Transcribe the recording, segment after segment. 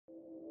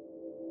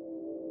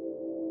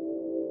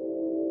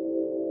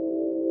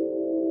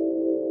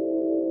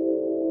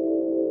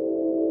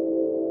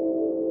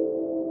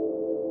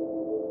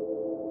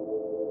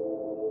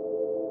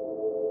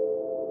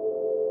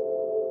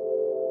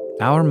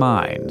Our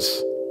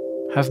minds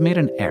have made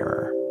an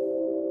error.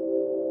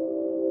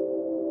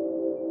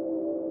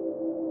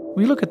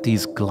 We look at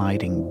these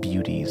gliding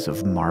beauties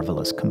of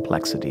marvelous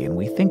complexity, and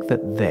we think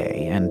that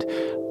they and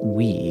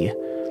we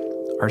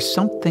are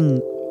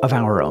something of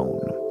our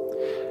own.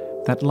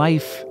 That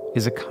life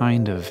is a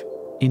kind of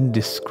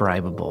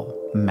indescribable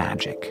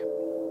magic.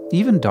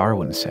 Even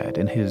Darwin said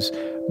in his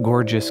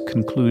gorgeous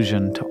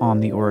conclusion to On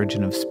the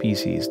Origin of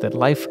Species that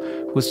life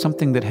was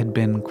something that had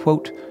been,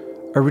 quote,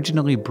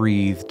 originally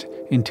breathed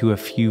into a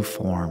few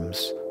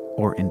forms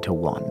or into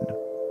one.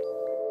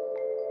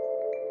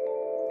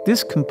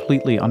 This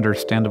completely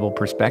understandable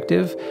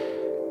perspective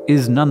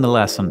is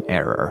nonetheless an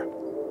error.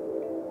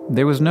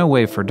 There was no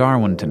way for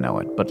Darwin to know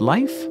it, but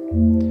life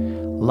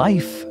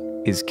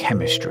is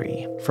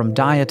chemistry. From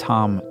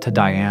diatom to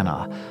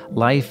Diana,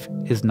 life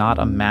is not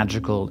a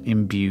magical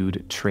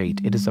imbued trait.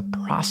 It is a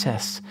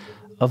process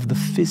of the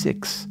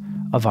physics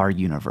of our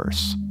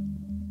universe.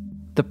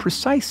 The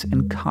precise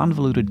and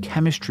convoluted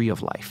chemistry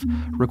of life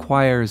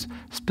requires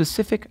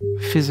specific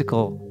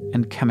physical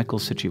and chemical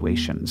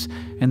situations,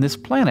 and this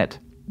planet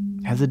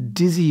has a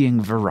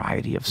dizzying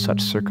variety of such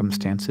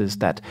circumstances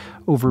that,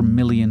 over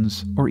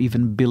millions or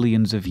even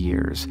billions of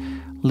years,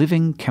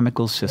 living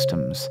chemical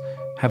systems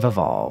have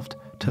evolved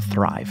to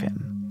thrive in.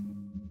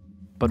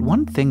 But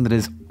one thing that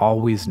is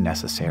always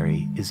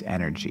necessary is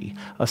energy.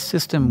 A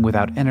system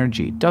without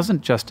energy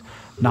doesn't just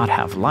not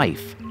have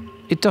life,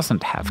 it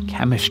doesn't have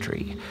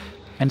chemistry.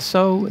 And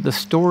so the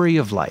story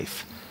of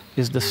life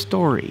is the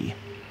story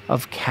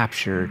of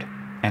captured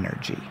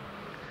energy.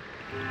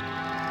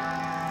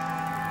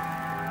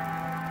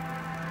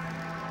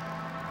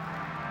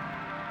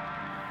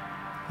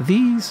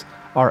 These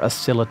are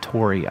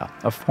oscillatoria,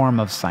 a form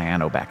of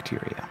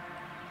cyanobacteria.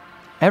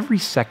 Every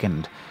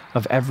second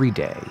of every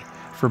day,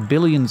 for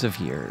billions of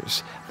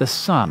years, the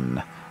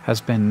sun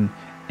has been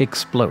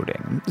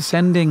exploding,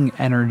 sending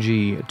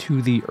energy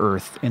to the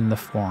earth in the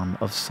form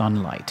of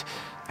sunlight.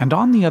 And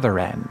on the other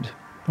end,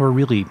 or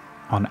really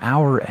on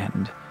our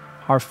end,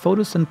 are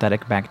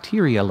photosynthetic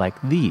bacteria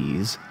like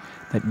these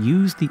that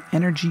use the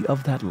energy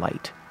of that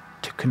light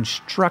to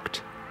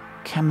construct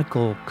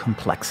chemical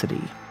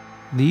complexity.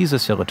 These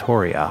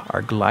oscillatoria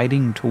are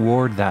gliding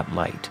toward that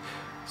light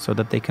so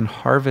that they can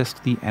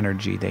harvest the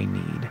energy they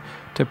need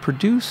to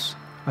produce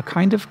a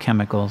kind of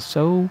chemical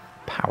so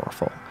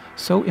powerful,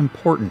 so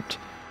important,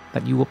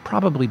 that you will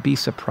probably be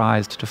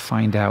surprised to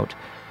find out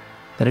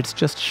that it's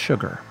just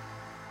sugar.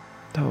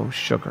 Oh,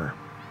 sugar.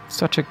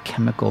 Such a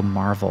chemical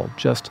marvel,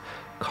 just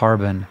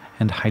carbon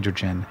and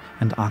hydrogen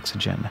and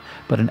oxygen,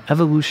 but an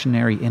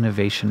evolutionary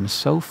innovation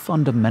so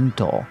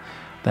fundamental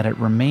that it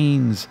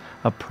remains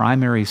a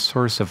primary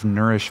source of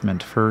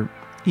nourishment for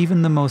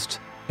even the most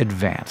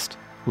advanced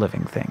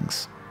living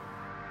things.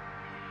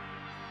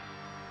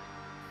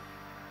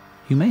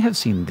 You may have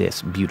seen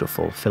this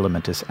beautiful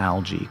filamentous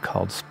algae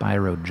called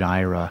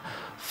Spirogyra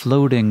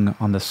floating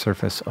on the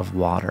surface of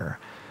water,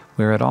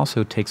 where it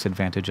also takes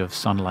advantage of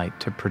sunlight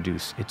to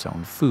produce its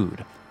own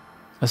food.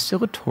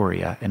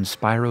 Oscillatoria and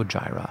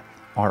Spirogyra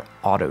are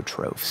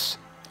autotrophs.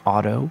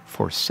 Auto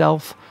for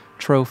self,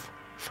 troph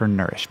for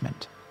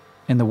nourishment.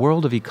 In the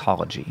world of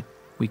ecology,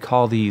 we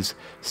call these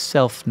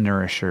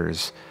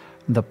self-nourishers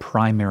the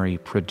primary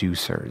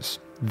producers.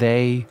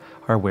 They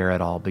are where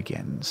it all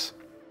begins.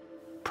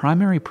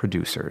 Primary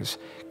producers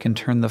can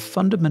turn the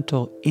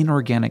fundamental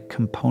inorganic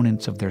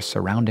components of their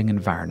surrounding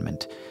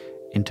environment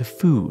into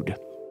food.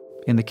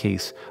 In the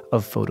case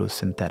of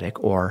photosynthetic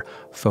or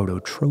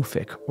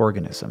phototrophic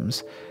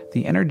organisms,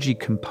 the energy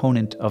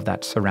component of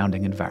that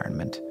surrounding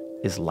environment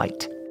is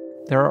light.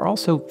 There are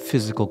also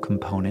physical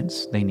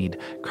components. They need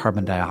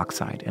carbon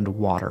dioxide and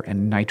water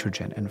and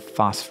nitrogen and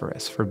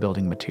phosphorus for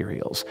building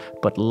materials,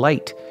 but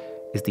light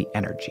is the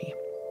energy.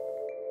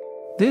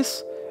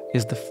 This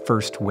is the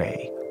first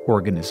way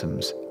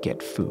organisms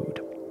get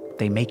food.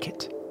 They make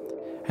it.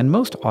 And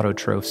most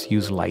autotrophs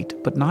use light,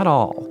 but not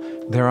all.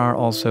 There are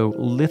also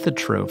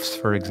lithotrophs,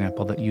 for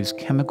example, that use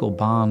chemical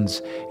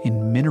bonds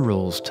in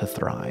minerals to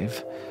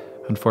thrive.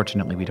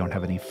 Unfortunately, we don't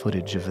have any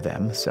footage of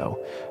them, so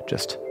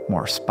just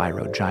more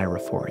Spirogyra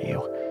for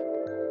you.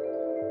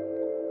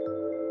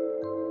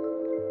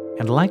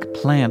 And like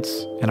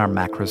plants in our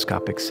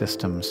macroscopic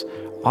systems,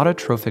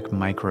 autotrophic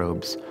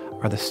microbes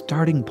are the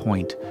starting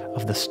point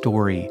of the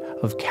story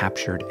of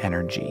captured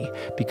energy,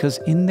 because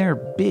in their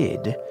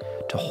bid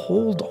to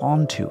hold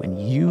onto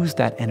and use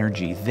that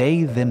energy,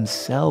 they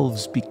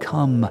themselves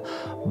become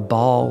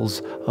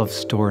balls of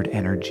stored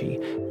energy,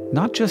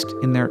 not just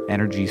in their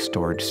energy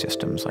storage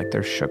systems like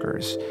their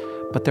sugars,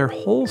 but their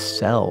whole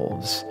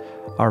selves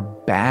are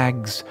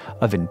bags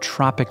of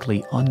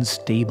entropically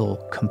unstable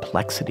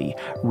complexity,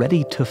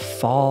 ready to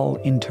fall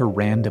into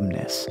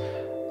randomness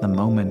the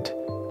moment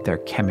their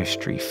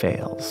chemistry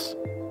fails.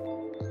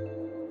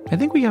 I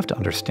think we have to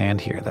understand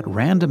here that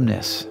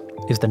randomness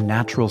is the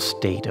natural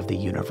state of the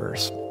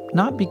universe.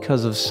 not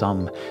because of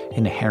some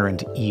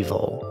inherent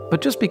evil,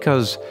 but just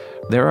because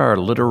there are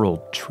literal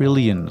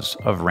trillions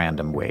of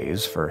random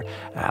ways for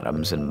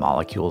atoms and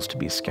molecules to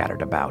be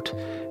scattered about,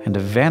 and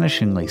a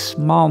vanishingly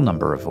small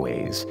number of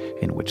ways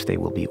in which they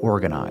will be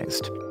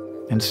organized.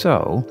 And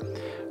so,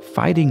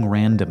 fighting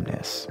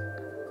randomness,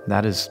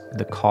 that is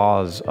the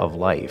cause of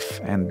life,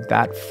 and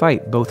that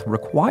fight both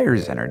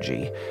requires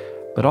energy,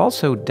 but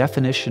also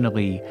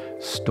definitionally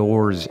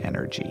stores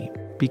energy.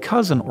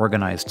 Because an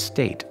organized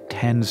state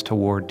tends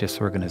toward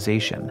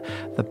disorganization,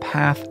 the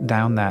path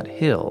down that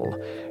hill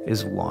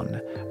is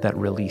one that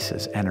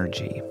releases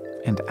energy.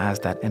 And as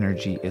that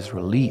energy is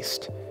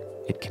released,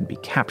 it can be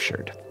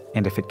captured.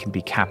 And if it can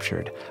be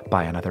captured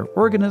by another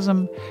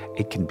organism,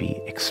 it can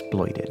be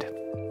exploited.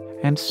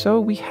 And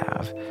so we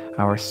have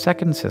our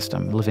second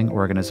system living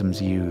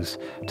organisms use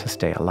to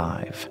stay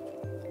alive.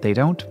 They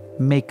don't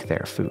make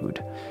their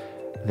food.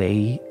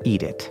 They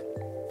eat it.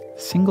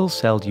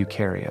 Single-celled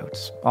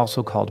eukaryotes,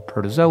 also called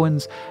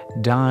protozoans,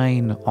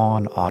 dine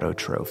on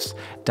autotrophs,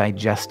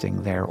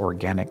 digesting their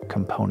organic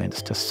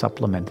components to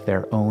supplement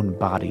their own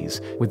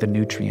bodies with the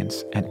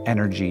nutrients and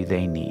energy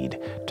they need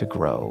to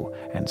grow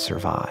and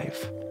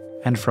survive.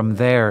 And from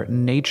there,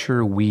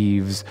 nature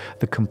weaves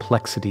the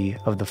complexity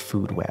of the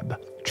food web,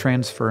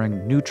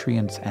 transferring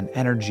nutrients and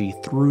energy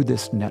through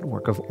this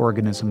network of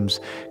organisms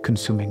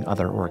consuming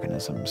other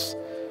organisms.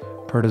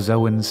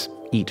 Protozoans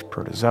eat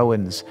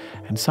protozoans,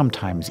 and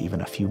sometimes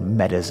even a few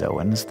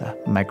metazoans, the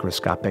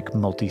microscopic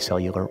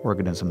multicellular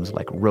organisms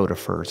like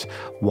rotifers,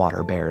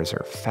 water bears,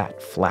 or fat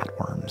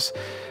flatworms.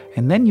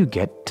 And then you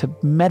get to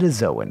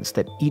metazoans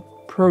that eat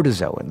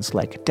protozoans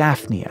like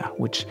Daphnia,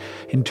 which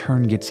in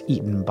turn gets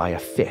eaten by a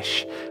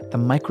fish, the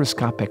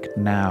microscopic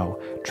now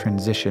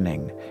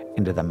transitioning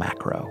into the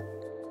macro.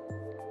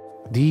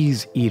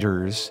 These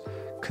eaters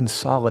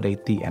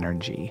consolidate the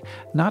energy,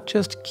 not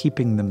just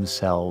keeping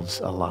themselves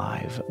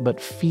alive,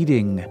 but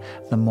feeding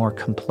the more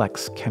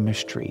complex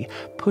chemistry,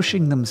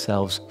 pushing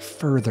themselves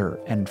further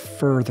and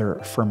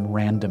further from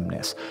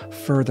randomness,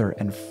 further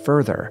and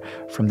further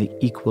from the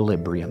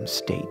equilibrium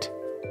state.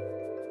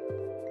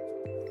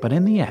 But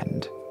in the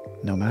end,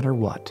 no matter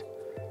what,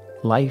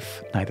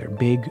 life, neither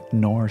big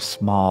nor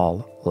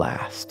small,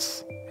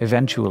 lasts.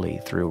 Eventually,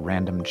 through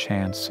random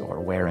chance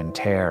or wear and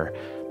tear,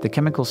 the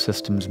chemical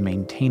systems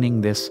maintaining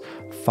this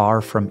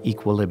far from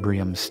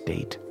equilibrium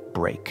state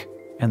break,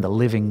 and the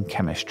living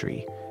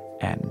chemistry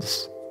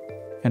ends.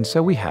 And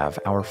so we have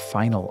our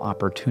final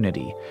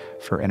opportunity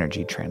for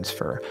energy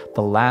transfer,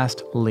 the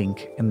last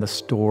link in the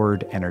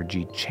stored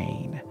energy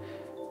chain,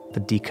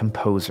 the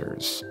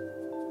decomposers.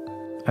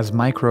 As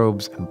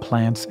microbes and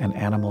plants and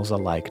animals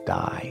alike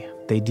die,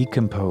 they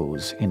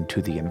decompose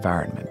into the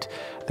environment,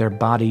 their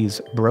bodies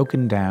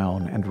broken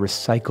down and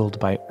recycled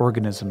by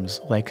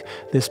organisms like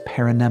this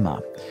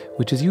paranema,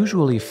 which is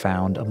usually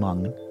found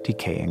among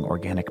decaying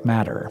organic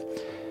matter.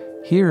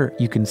 Here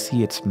you can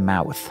see its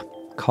mouth,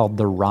 called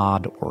the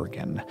rod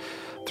organ,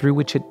 through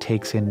which it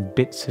takes in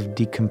bits of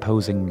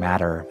decomposing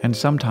matter and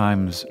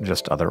sometimes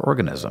just other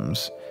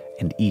organisms,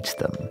 and eats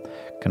them,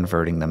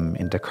 converting them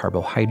into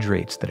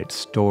carbohydrates that it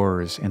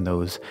stores in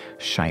those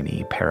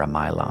shiny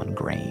paramylon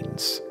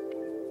grains.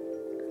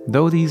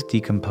 Though these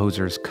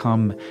decomposers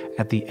come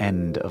at the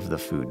end of the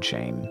food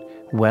chain,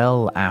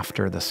 well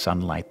after the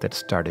sunlight that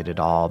started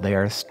it all, they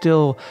are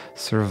still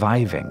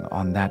surviving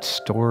on that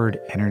stored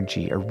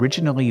energy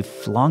originally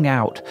flung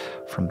out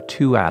from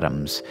two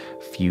atoms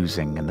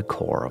fusing in the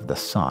core of the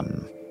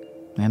sun.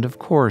 And of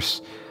course,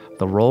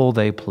 the role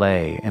they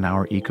play in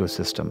our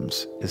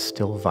ecosystems is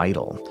still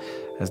vital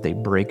as they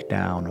break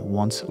down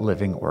once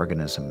living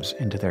organisms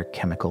into their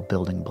chemical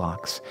building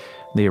blocks.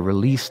 They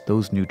release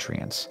those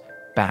nutrients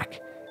back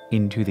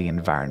into the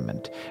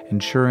environment,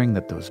 ensuring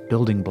that those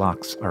building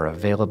blocks are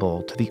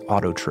available to the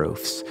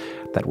autotrophs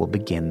that will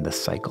begin the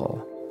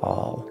cycle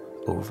all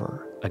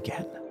over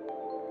again.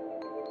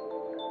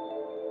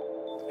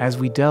 As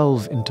we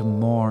delve into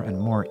more and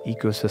more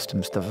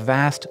ecosystems, the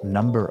vast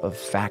number of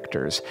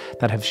factors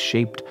that have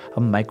shaped a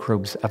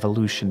microbe's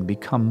evolution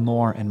become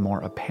more and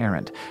more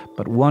apparent,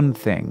 but one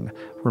thing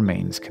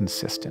remains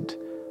consistent: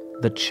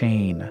 the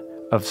chain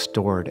of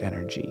stored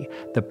energy,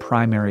 the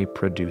primary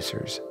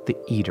producers, the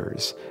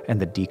eaters, and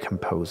the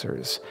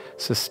decomposers,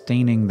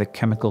 sustaining the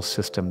chemical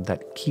system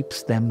that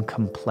keeps them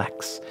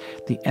complex,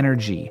 the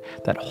energy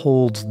that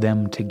holds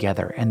them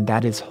together, and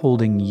that is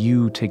holding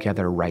you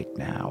together right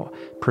now,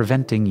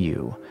 preventing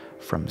you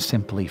from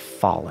simply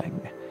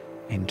falling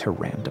into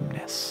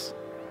randomness.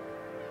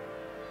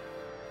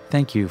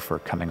 Thank you for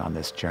coming on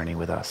this journey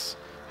with us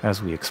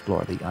as we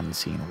explore the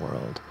unseen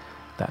world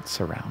that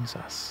surrounds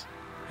us.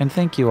 And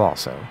thank you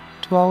also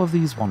to all of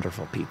these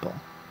wonderful people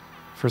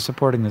for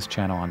supporting this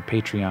channel on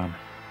Patreon,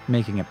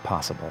 making it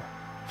possible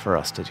for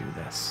us to do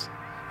this.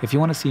 If you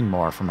want to see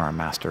more from our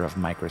master of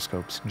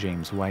microscopes,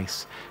 James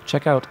Weiss,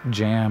 check out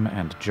Jam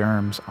and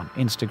Germs on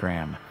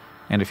Instagram.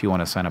 And if you want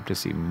to sign up to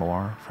see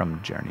more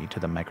from Journey to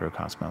the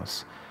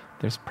Microcosmos,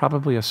 there's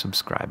probably a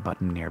subscribe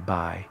button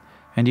nearby.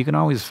 And you can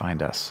always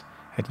find us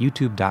at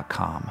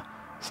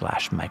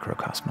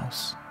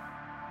youtube.com/microcosmos.